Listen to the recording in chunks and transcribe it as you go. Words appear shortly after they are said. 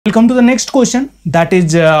We'll come to the next question. That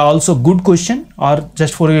is also good question, or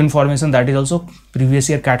just for your information, that is also previous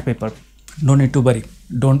year CAT paper. No need to worry.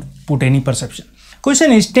 Don't put any perception.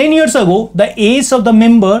 Question is, 10 years ago, the age of the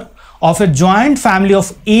member of a joint family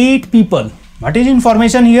of 8 people. What is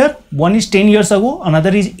information here? One is 10 years ago, another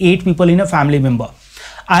is 8 people in a family member.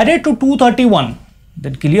 Added to 231.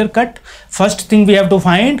 Then clear cut. First thing we have to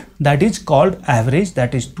find, that is called average,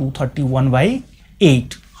 that is 231 by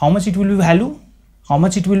 8. How much it will be value? How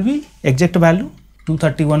much it will be? Exact value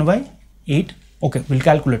 231 by 8. Okay, we'll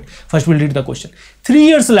calculate. First we'll read the question. 3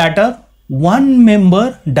 years later, one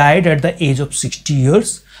member died at the age of 60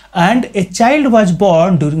 years and a child was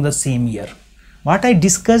born during the same year. What I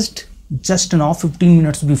discussed just now 15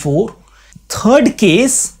 minutes before. Third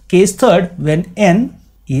case third, when n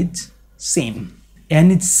is same.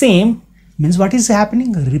 N is same means what is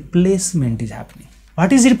happening? Replacement is happening.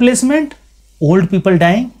 What is replacement? Old people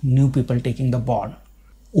dying, new people taking the born.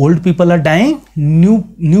 Old people are dying,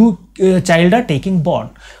 new child are taking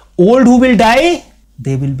born. Old who will die,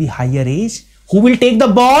 they will be higher age. Who will take the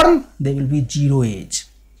born? They will be 0 age.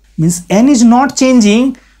 Means n is not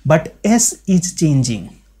changing, but s is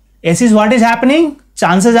changing. S is what is happening?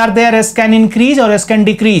 Chances are there s can increase or s can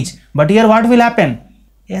decrease. But here what will happen?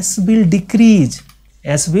 S will decrease.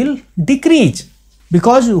 S will decrease.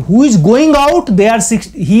 Because who is going out,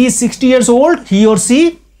 he is 60 years old, he or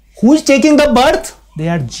she. Who is taking the birth? They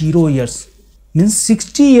are 0 years. Means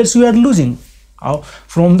 60 years you are losing.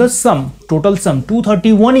 From the sum, total sum,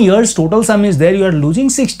 231 years, total sum is there, you are losing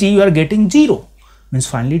 60, you are getting 0. Means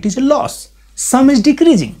finally it is a loss. Sum is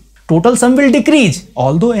decreasing. Total sum will decrease,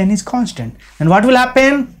 although n is constant. And what will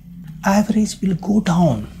happen? Average will go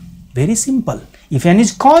down. Very simple. If n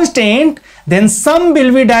is constant, then sum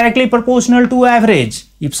will be directly proportional to average.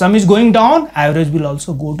 If sum is going down, average will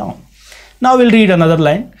also go down. Now we'll read another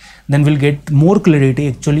line, then we'll get more clarity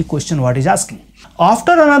actually question what is asking.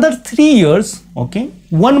 After another 3 years, okay,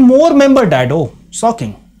 one more member died. Oh,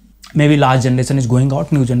 shocking. Maybe last generation is going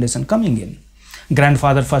out, new generation coming in.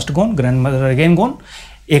 Grandfather first gone, grandmother again gone.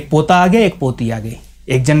 एक पोता आ गया, एक पोती आ गई.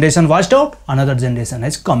 एक generation washed out, another generation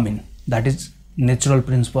has come in. That is natural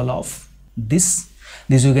principle of this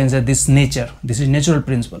you can say this nature. This is natural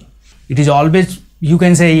principle. It is always, you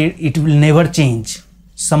can say it will never change.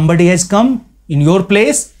 Somebody has come in your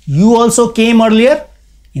place, you also came earlier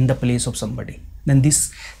in the place of somebody. Then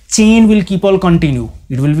this chain will keep on continue.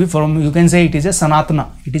 It will be from, you can say it is a sanatana.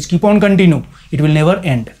 It is keep on continue. It will never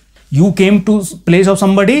end. You came to place of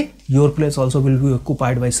somebody, your place also will be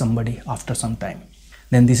occupied by somebody after some time.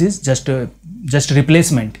 Then this is just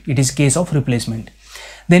replacement. It is case of replacement.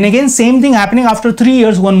 Then again same thing happening after 3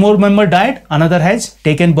 years, one more member died, another has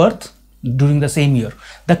taken birth during the same year.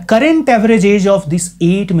 The current average age of this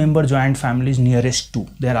 8-member joint family is nearest to.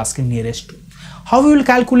 They are asking nearest to. How we will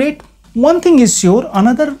calculate? One thing is sure,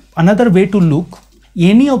 another way to look,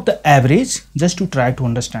 any of the average, just to try to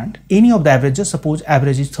understand, any of the averages, suppose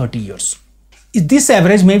average is 30 years. If this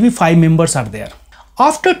average, maybe 5 members are there.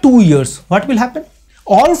 After 2 years, what will happen?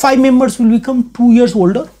 All 5 members will become 2 years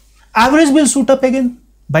older. Average will shoot up again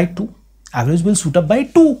by 2. Average will shoot up by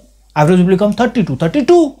 2. Average will become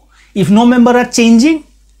 32. If no member are changing,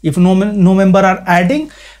 if no member are adding,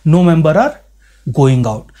 no member are going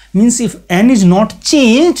out. Means if n is not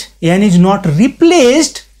changed, n is not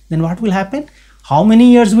replaced, then what will happen? How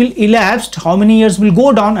many years will elapse? How many years will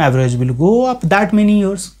go down? Average will go up that many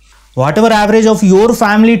years. Whatever average of your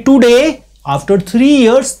family today, after 3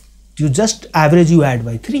 years, you just average you add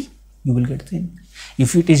by 3. You will get same.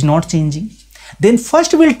 If it is not changing, then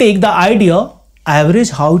first we'll take the idea average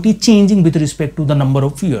how it is changing with respect to the number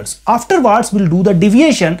of years. Afterwards we'll do the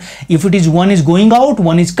deviation. If it is one is going out,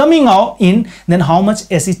 one is coming out in, then how much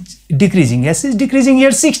s is decreasing? S is decreasing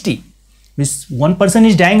here 60. Means one person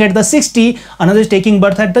is dying at the 60, another is taking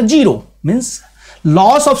birth at the 0. Means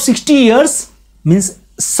loss of 60 years means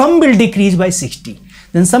sum will decrease by 60.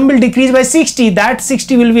 Then sum will decrease by 60. That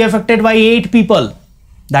 60 will be affected by 8 people.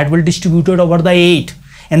 That will distributed over the 8.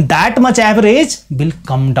 And that much average will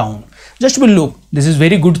come down. Just will look, this is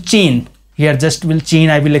very good chain. Here just will chain,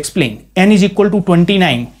 I will explain. N is equal to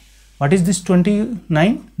 29. What is this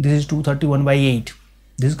 29? This is 231 by 8.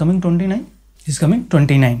 This is coming 29. This is coming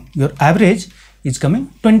 29. Your average is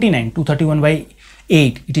coming 29. 231 by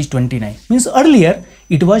 8. It is 29. Means earlier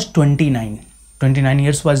it was 29. 29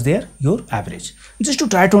 years was there, your average. Just to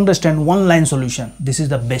try to understand one line solution, this is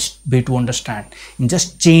the best way to understand. In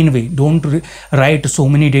just chain way, don't write so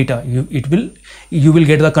many data. You will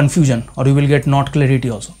get the confusion or you will get not clarity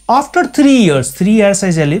also. After 3 years, 3 years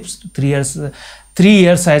has elapsed, 3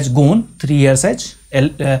 years has gone, 3 years has,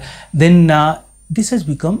 then this has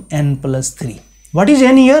become n plus 3. What is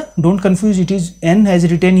n here? Don't confuse, it is n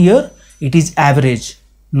has written here, it is average,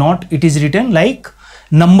 not it is written like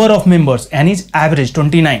number of members. N is average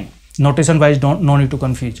 29. Notation wise, no need to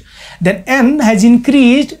confuse. Then n has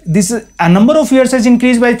increased, this a number of years has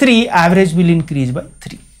increased by 3, average will increase by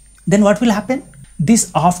 3. Then what will happen?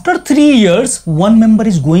 This after 3 years, one member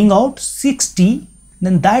is going out 60,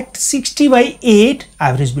 then that 60 by 8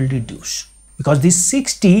 average will reduce, because this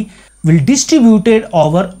 60 will distributed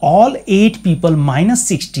over all 8 people minus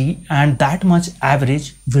 60, and that much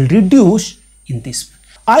average will reduce in this.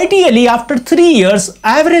 Ideally, after 3 years,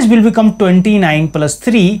 average will become 29 plus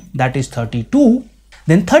 3, that is 32.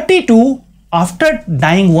 Then 32, after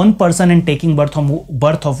dying one person and taking birth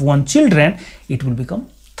of one children, it will become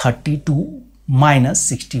 32 minus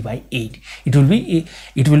 60 by 8. It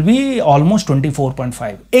will be almost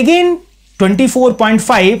 24.5. Again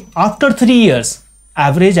 24.5 after 3 years.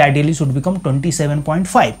 Average ideally should become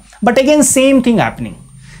 27.5. But again same thing happening.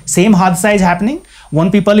 Same hadsa is happening. One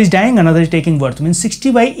people is dying, another is taking birth. Means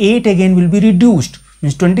 60 by 8 again will be reduced.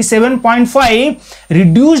 Means 27.5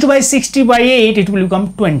 reduced by 60 by 8, it will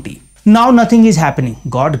become 20. Now nothing is happening.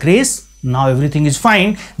 God grace. Now everything is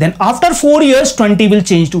fine. Then after 4 years, 20 will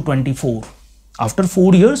change to 24. After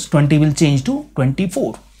 4 years, 20 will change to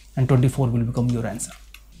 24. And 24 will become your answer.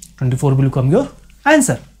 24 will become your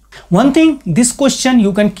answer. One thing, this question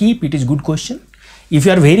you can keep, it is good question. If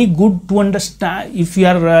you are very good to understand, if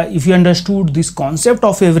you understood this concept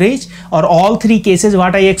of average or all 3 cases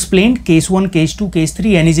what I explained, case 1, case 2, case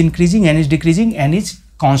 3, n is increasing, n is decreasing, n is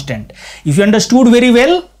constant. If you understood very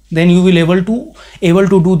well, then you will able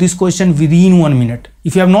to do this question within 1 minute.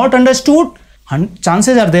 If you have not understood,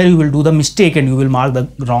 chances are there you will do the mistake and you will mark the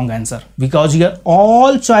wrong answer, because here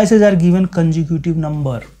all choices are given consecutive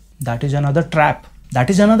number. That is another trap. That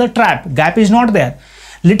is another trap. Gap is not there.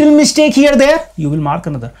 Little mistake here, there, you will mark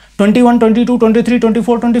another. 21, 22, 23,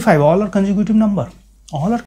 24, 25, all are consecutive number. All are